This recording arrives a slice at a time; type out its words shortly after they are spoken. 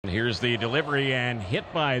here's the delivery, and hit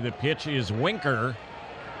by the pitch is Winker.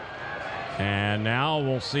 And now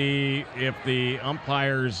we'll see if the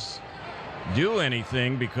umpires do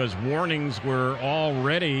anything, because warnings were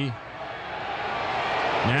already.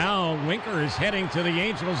 Now Winker is heading to the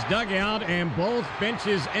Angels dugout, and both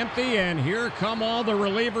benches empty, and here come all the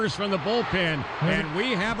relievers from the bullpen. And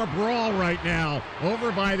we have a brawl right now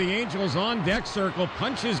over by the Angels on deck circle.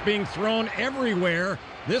 Punches being thrown everywhere.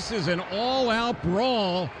 This is an all-out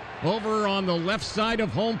brawl over on the left side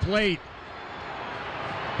of home plate.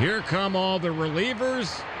 Here come all the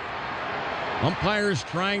relievers. Umpires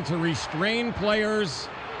trying to restrain players,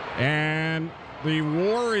 and the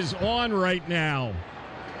war is on right now.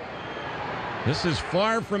 This is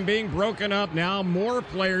far from being broken up. Now more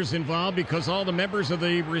players involved because all the members of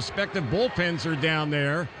the respective bullpens are down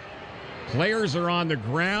there. Players are on the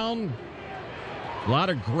ground. A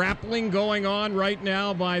lot of grappling going on right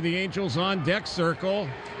now by the Angels on deck circle.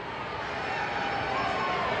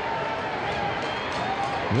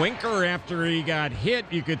 Winker, after he got hit,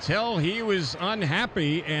 you could tell he was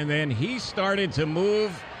unhappy, and then he started to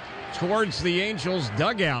move towards the Angels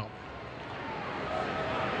dugout.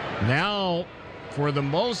 Now, for the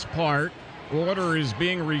most part, order is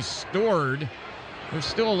being restored. There's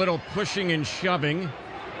still a little pushing and shoving.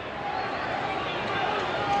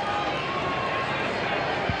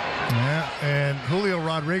 Yeah, and Julio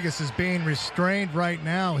Rodriguez is being restrained right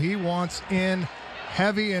now. He wants in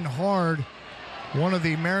heavy and hard. One of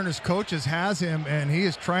the Mariners coaches has him, and he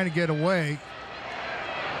is trying to get away.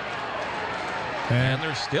 And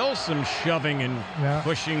there's still some shoving and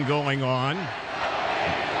pushing going on.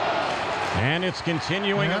 And it's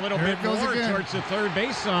continuing a little bit more towards the third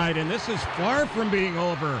base side, and this is far from being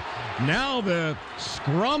over. Now the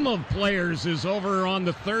scrum of players is over on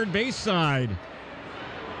the third base side.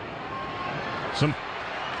 Some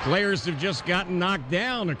players have just gotten knocked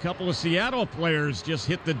down. A couple of Seattle players just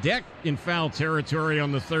hit the deck in foul territory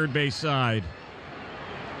on the third base side.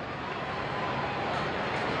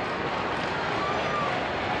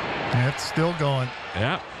 It's still going.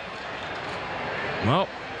 Yeah. Well,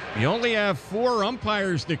 you only have 4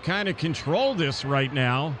 umpires to kind of control this right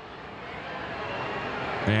now.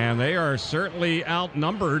 And they are certainly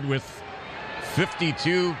outnumbered with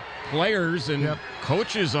 52 players and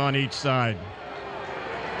coaches on each side.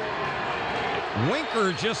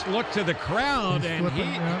 Winker just looked to the crowd, and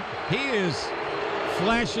he is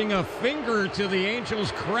flashing a finger to the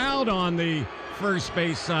Angels crowd on the first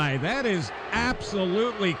base side. That is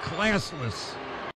absolutely classless.